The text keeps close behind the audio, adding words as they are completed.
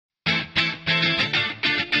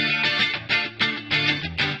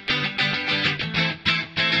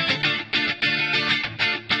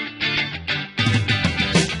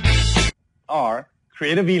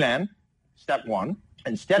create a VLAN, step one.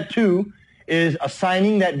 And step two is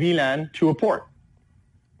assigning that VLAN to a port.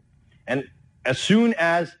 And as soon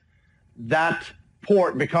as that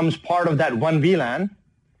port becomes part of that one VLAN,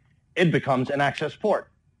 it becomes an access port.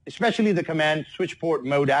 Especially the command switch port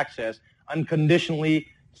mode access unconditionally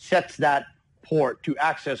sets that port to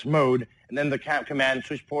access mode, and then the command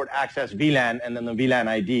switch port access VLAN, and then the VLAN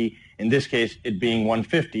ID, in this case it being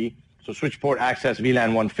 150. So switch port access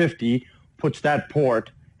VLAN 150 puts that port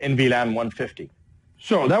in VLAN 150.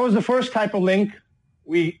 So that was the first type of link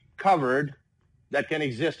we covered that can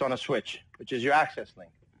exist on a switch, which is your access link.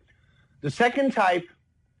 The second type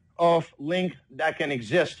of link that can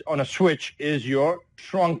exist on a switch is your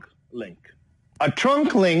trunk link. A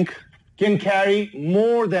trunk link can carry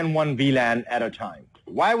more than one VLAN at a time.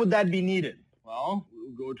 Why would that be needed? Well,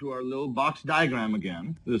 we'll go to our little box diagram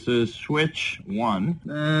again. This is switch 1,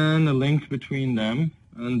 and the link between them,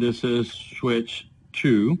 and this is switch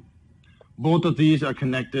 2. Both of these are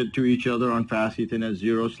connected to each other on fast Ethernet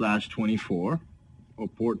 0/24 or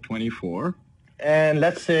port 24. And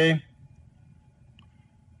let's say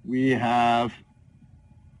we have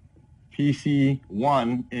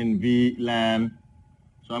PC1 in VLAN,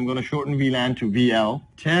 so I'm going to shorten VLAN to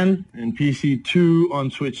VL10, and PC2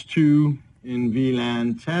 on switch 2 in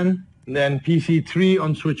VLAN 10, then PC3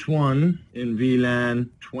 on switch 1 in VLAN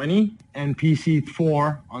 20, and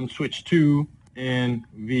PC4 on switch 2 in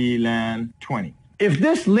VLAN 20. If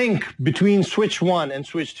this link between switch 1 and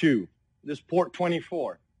switch 2, this port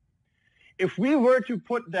 24, if we were to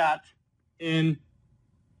put that in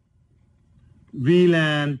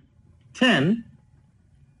VLAN 10,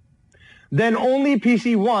 then only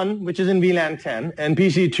PC1, which is in VLAN 10, and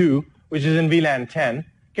PC2, which is in VLAN 10,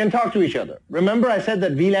 can talk to each other. Remember I said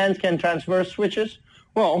that VLANs can transverse switches?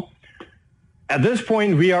 Well, at this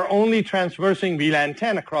point, we are only transversing VLAN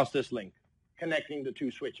 10 across this link, connecting the two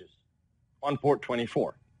switches on port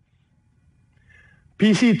 24.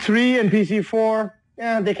 PC3 and PC4,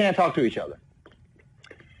 they can't talk to each other.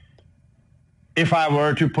 If I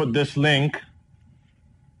were to put this link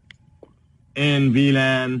in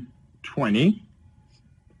VLAN 20,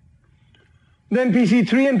 then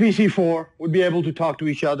PC3 and PC4 would be able to talk to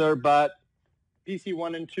each other, but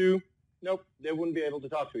PC1 and 2, nope, they wouldn't be able to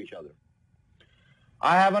talk to each other.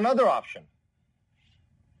 I have another option.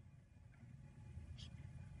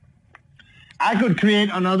 I could create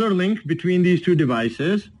another link between these two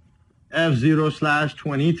devices,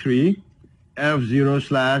 F0/23,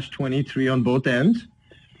 F0/23 on both ends,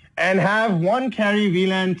 and have one carry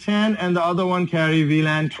VLAN 10 and the other one carry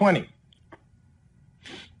VLAN 20.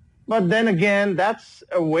 But then again, that's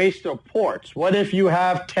a waste of ports. What if you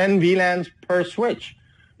have 10 VLANs per switch?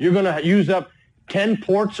 You're going to use up 10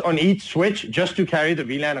 ports on each switch just to carry the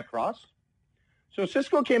VLAN across? So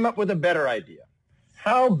Cisco came up with a better idea.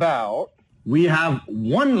 How about we have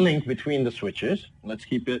one link between the switches. Let's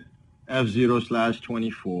keep it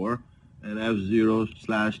F0/24 and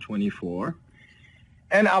F0/24.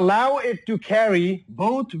 And allow it to carry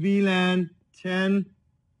both VLAN 10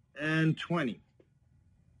 and 20.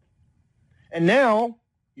 And now,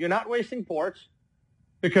 you're not wasting ports,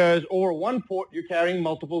 because over one port, you're carrying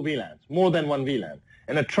multiple VLANs, more than one VLAN.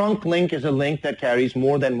 And a trunk link is a link that carries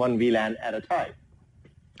more than one VLAN at a time.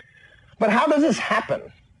 But how does this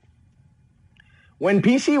happen? When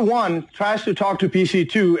PC1 tries to talk to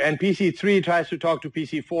PC2 and PC3 tries to talk to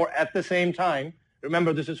PC4 at the same time,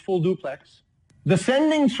 remember this is full duplex, the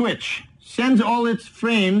sending switch sends all its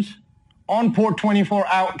frames on port 24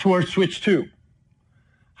 out towards switch 2.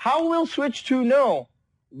 How will switch 2 know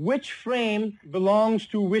which frame belongs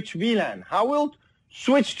to which VLAN? How will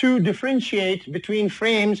switch 2 differentiate between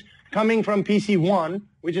frames coming from PC1,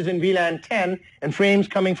 which is in VLAN 10, and frames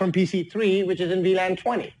coming from PC3, which is in VLAN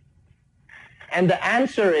 20? And the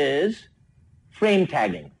answer is frame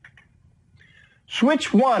tagging.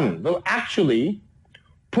 Switch 1 will actually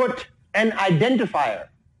put an identifier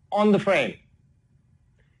on the frame,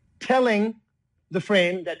 telling the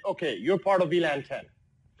frame that, okay, you're part of VLAN 10.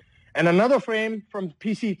 And another frame from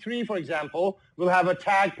PC3, for example, will have a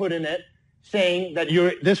tag put in it saying that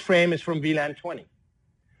this frame is from VLAN 20.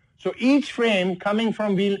 So each frame coming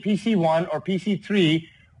from PC1 or PC3,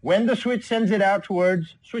 when the switch sends it out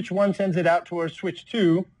towards, switch 1 sends it out towards switch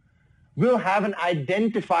 2, will have an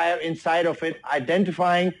identifier inside of it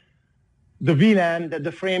identifying the VLAN that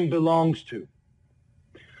the frame belongs to.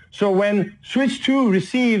 So when switch 2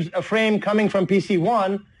 receives a frame coming from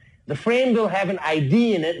PC1, the frame will have an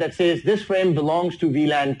ID in it that says this frame belongs to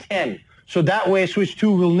VLAN 10. So that way switch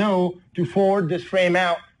 2 will know to forward this frame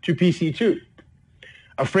out to PC2.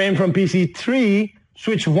 A frame from PC3,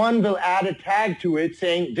 switch 1 will add a tag to it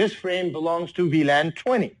saying this frame belongs to VLAN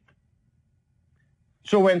 20.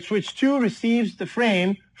 So when switch 2 receives the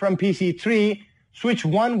frame from PC3, switch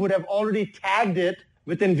 1 would have already tagged it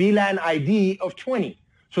with an VLAN ID of 20.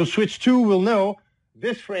 So switch 2 will know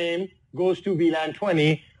this frame goes to VLAN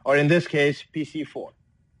 20, or in this case, PC4.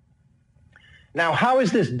 Now, how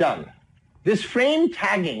is this done? This frame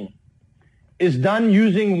tagging is done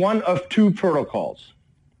using one of two protocols.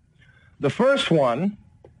 The first one,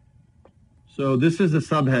 so this is the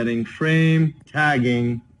subheading, frame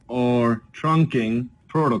tagging or trunking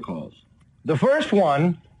protocols. The first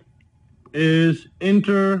one is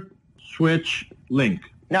inter-switch link.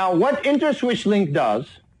 Now, what inter-switch link does,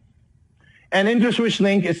 and inter-switch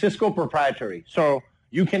link is Cisco proprietary, so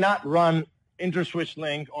you cannot run inter-switch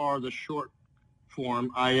link or the short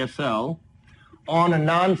form ISL on a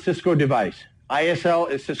non-Cisco device.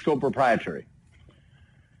 ISL is Cisco proprietary.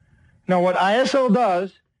 Now, what ISL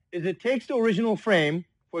does is it takes the original frame,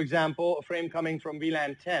 for example, a frame coming from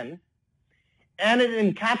VLAN 10, and it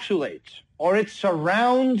encapsulates or it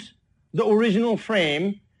surrounds the original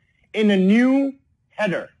frame in a new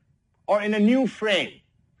header or in a new frame,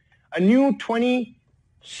 a new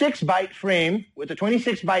 26-byte frame with a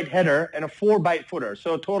 26-byte header and a 4-byte footer,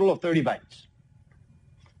 so a total of 30 bytes.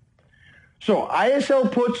 So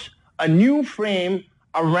ISL puts a new frame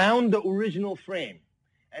around the original frame,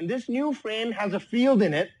 and this new frame has a field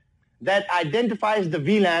in it that identifies the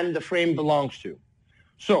VLAN the frame belongs to.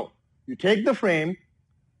 So you take the frame,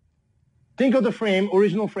 think of the frame,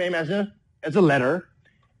 original frame as a letter,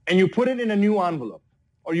 and you put it in a new envelope,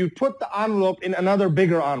 or you put the envelope in another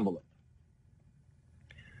bigger envelope.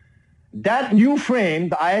 That new frame,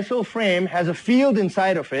 the ISL frame, has a field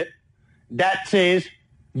inside of it that says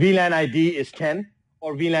VLAN ID is 10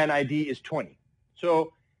 or VLAN ID is 20.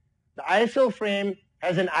 So the ISL frame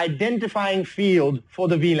has an identifying field for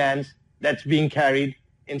the VLANs that's being carried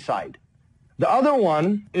inside. The other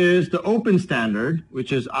one is the open standard,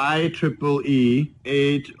 which is IEEE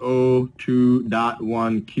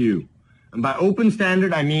 802.1q. And by open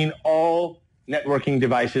standard, I mean all networking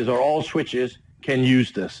devices or all switches can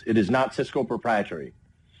use this. It is not Cisco proprietary.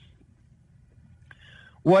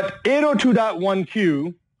 What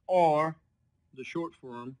 802.1q, or the short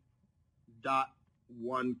form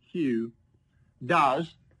 .1q,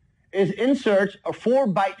 does is inserts a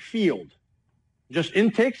 4-byte field. Just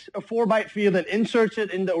takes a 4-byte field and inserts it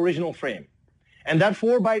in the original frame. And that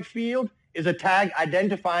 4-byte field is a tag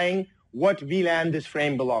identifying what VLAN this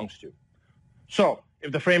frame belongs to. So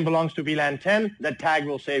if the frame belongs to VLAN 10, that tag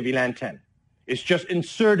will say VLAN 10. It's just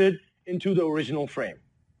inserted into the original frame.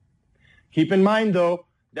 Keep in mind, though,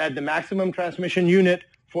 that the maximum transmission unit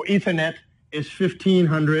for Ethernet is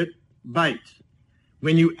 1,500 bytes.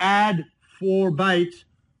 When you add 4 bytes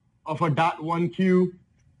of a .1q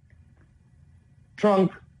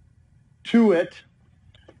trunk to it,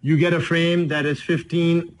 you get a frame that is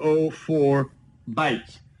 1,504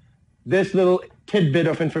 bytes. This little tidbit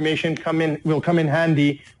of information will come in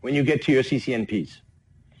handy when you get to your CCNPs.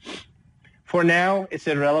 For now, it's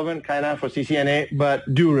irrelevant kind of for CCNA,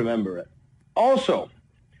 but do remember it. Also,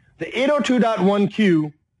 the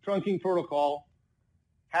 802.1q trunking protocol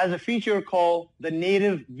has a feature called the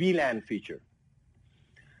native VLAN feature.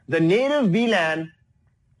 The native VLAN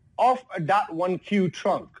of a .1q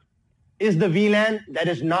trunk is the VLAN that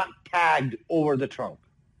is not tagged over the trunk.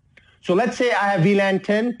 So let's say I have VLAN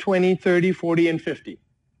 10, 20, 30, 40, and 50.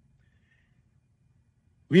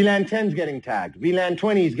 VLAN 10 is getting tagged. VLAN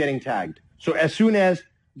 20 is getting tagged. So as soon as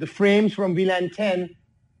the frames from VLAN 10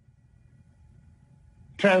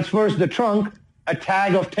 transfers the trunk, a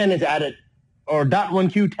tag of 10 is added, or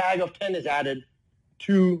 .1q tag of 10 is added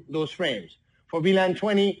to those frames. For VLAN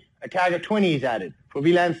 20, a tag of 20 is added. For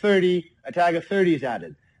VLAN 30, a tag of 30 is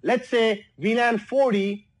added. Let's say VLAN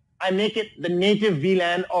 40, I make it the native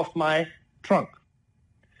VLAN of my trunk.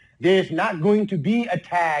 There is not going to be a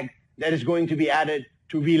tag that is going to be added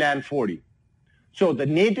to VLAN 40. So the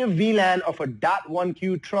native VLAN of a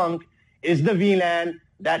 .1q trunk is the VLAN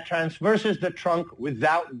that transverses the trunk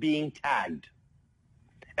without being tagged.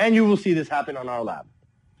 And you will see this happen on our lab.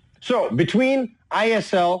 So between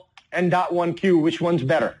ISL and .1q, which one's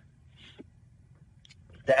better?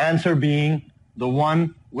 The answer being the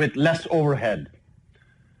one with less overhead.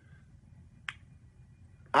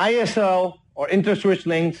 ISL, or inter-switch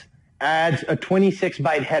links, adds a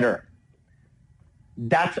 26-byte header.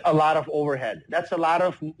 That's a lot of overhead. That's a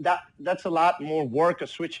lot more work a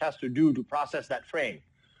switch has to do to process that frame.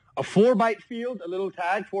 A 4-byte field, a little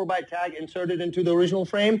tag, 4-byte tag inserted into the original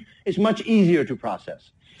frame is much easier to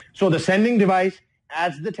process. So the sending device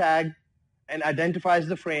adds the tag and identifies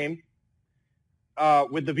the frame.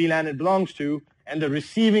 with the VLAN it belongs to, and the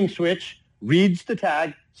receiving switch reads the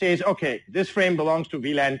tag, says, okay, this frame belongs to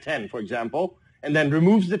VLAN 10, for example, and then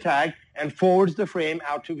removes the tag and forwards the frame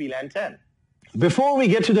out to VLAN 10. Before we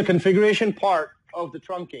get to the configuration part of the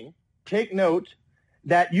trunking, take note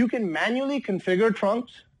that you can manually configure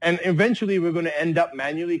trunks, and eventually we're going to end up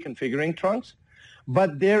manually configuring trunks,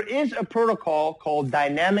 but there is a protocol called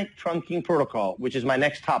Dynamic Trunking Protocol, which is my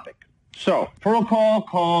next topic. So, protocol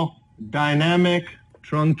called Dynamic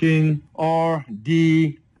Trunking, or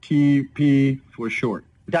DTP for short.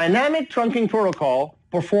 Dynamic Trunking Protocol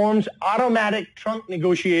performs automatic trunk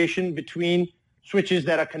negotiation between switches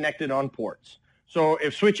that are connected on ports. So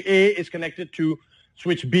if switch A is connected to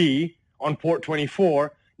switch B on port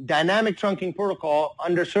 24, Dynamic Trunking Protocol,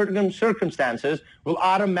 under certain circumstances, will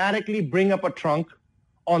automatically bring up a trunk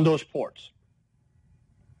on those ports.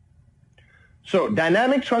 So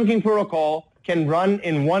Dynamic Trunking Protocol can run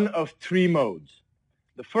in one of three modes.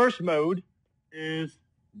 The first mode is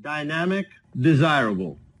Dynamic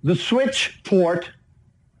Desirable. The switch port,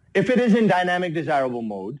 if it is in Dynamic Desirable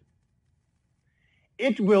mode,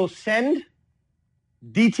 it will send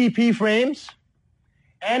DTP frames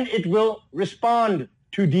and it will respond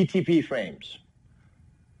to DTP frames.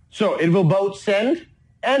 So it will both send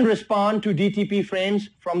and respond to DTP frames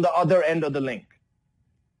from the other end of the link.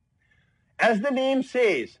 As the name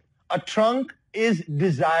says, a trunk is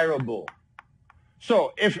desirable.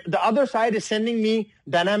 So if the other side is sending me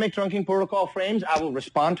Dynamic Trunking Protocol frames, I will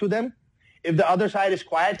respond to them. If the other side is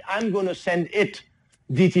quiet, I'm going to send it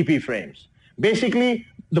DTP frames. Basically,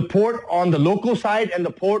 the port on the local side and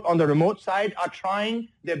the port on the remote side are trying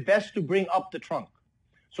their best to bring up the trunk.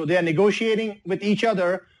 So they are negotiating with each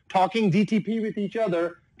other, talking DTP with each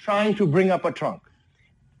other, trying to bring up a trunk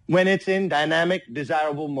when it's in Dynamic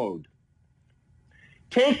Desirable mode.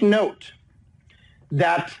 Take note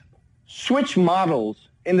that switch models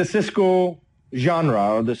in the Cisco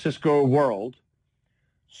genre or the Cisco world,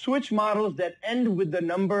 switch models that end with the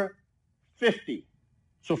number 50.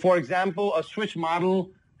 So for example, a switch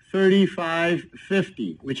model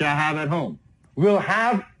 3550, which I have at home, will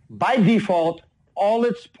have by default all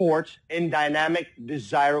its ports in Dynamic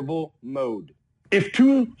Desirable mode. If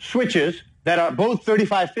two switches that are both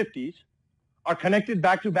 3550s are connected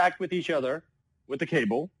back to back with each other with a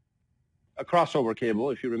cable, a crossover cable,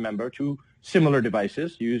 if you remember, two similar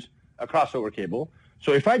devices use a crossover cable.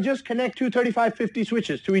 So if I just connect two 3550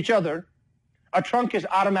 switches to each other, a trunk is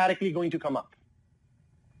automatically going to come up,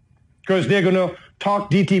 because they're going to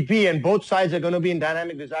talk DTP and both sides are going to be in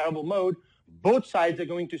Dynamic Desirable mode. Both sides are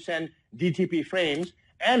going to send DTP frames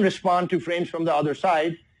and respond to frames from the other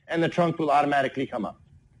side, and the trunk will automatically come up.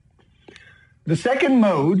 The second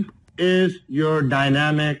mode is your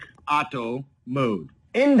Dynamic Auto mode.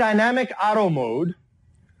 In Dynamic Auto mode,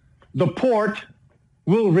 the port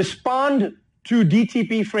will respond to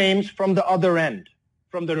DTP frames from the other end,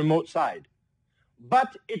 from the remote side,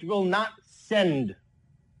 but it will not send.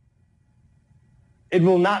 It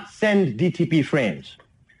will not send DTP frames.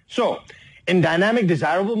 So in Dynamic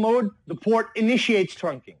Desirable mode, the port initiates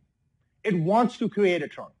trunking. It wants to create a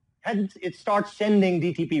trunk. Hence, it starts sending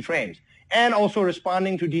DTP frames and also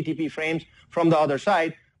responding to DTP frames from the other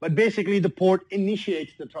side, but basically the port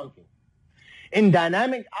initiates the trunking. In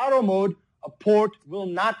Dynamic Auto mode, a port will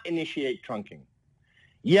not initiate trunking.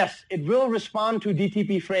 Yes, it will respond to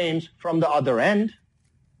DTP frames from the other end.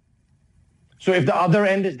 So if the other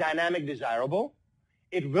end is Dynamic Desirable,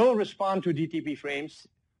 it will respond to DTP frames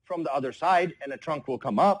from the other side and a trunk will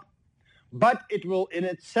come up, but it will in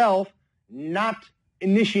itself not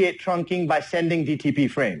initiate trunking by sending DTP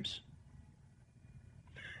frames.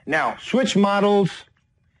 Now, switch models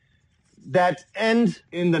that end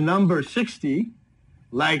in the number 60,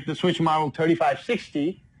 like the switch model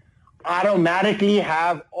 3560, automatically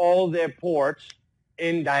have all their ports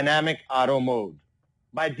in Dynamic Auto mode.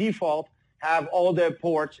 By default, have all their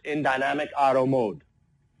ports in Dynamic Auto mode.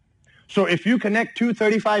 So if you connect two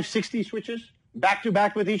 3560 switches back to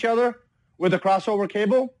back with each other with a crossover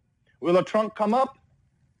cable, will a trunk come up?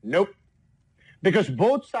 Nope. Because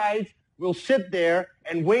both sides will sit there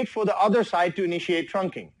and wait for the other side to initiate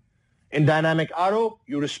trunking. In Dynamic Auto,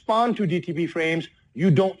 you respond to DTP frames,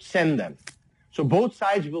 you don't send them. So both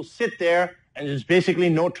sides will sit there and just basically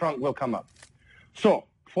no trunk will come up. So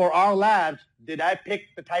for our labs, did I pick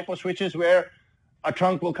the type of switches where a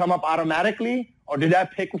trunk will come up automatically, or did I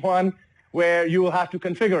pick one where you will have to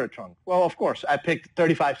configure a trunk? Well, of course, I picked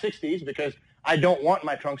 3560s because I don't want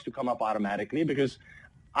my trunks to come up automatically, because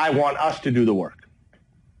I want us to do the work.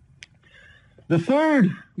 The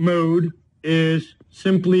third mode is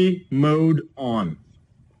simply mode on.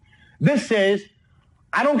 This says,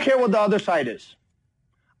 I don't care what the other side is.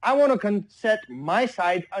 I want to set my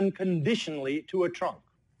side unconditionally to a trunk.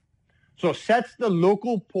 So sets the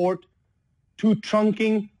local port to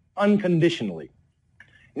trunking unconditionally.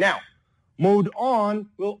 Now, mode on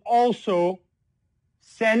will also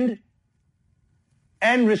send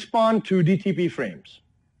and respond to DTP frames.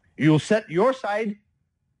 You'll set your side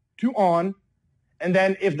to on, and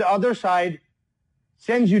then if the other side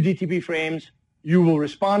sends you DTP frames, you will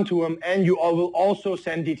respond to them, and you will also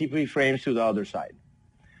send DTP frames to the other side.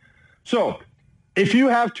 So if you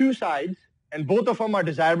have two sides and both of them are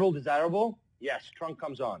desirable, yes, trunk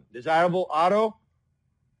comes on. Desirable auto,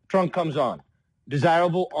 trunk comes on.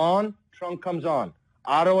 Desirable on, trunk comes on.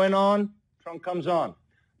 Auto and on, trunk comes on.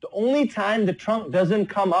 The only time the trunk doesn't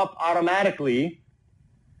come up automatically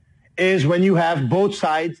is when you have both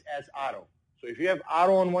sides as auto. So if you have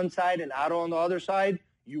auto on one side and auto on the other side,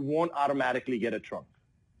 you won't automatically get a trunk,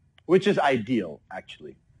 which is ideal,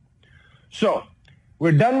 actually. So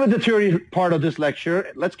we're done with the theory part of this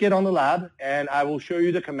lecture. Let's get on the lab, and I will show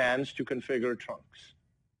you the commands to configure trunks.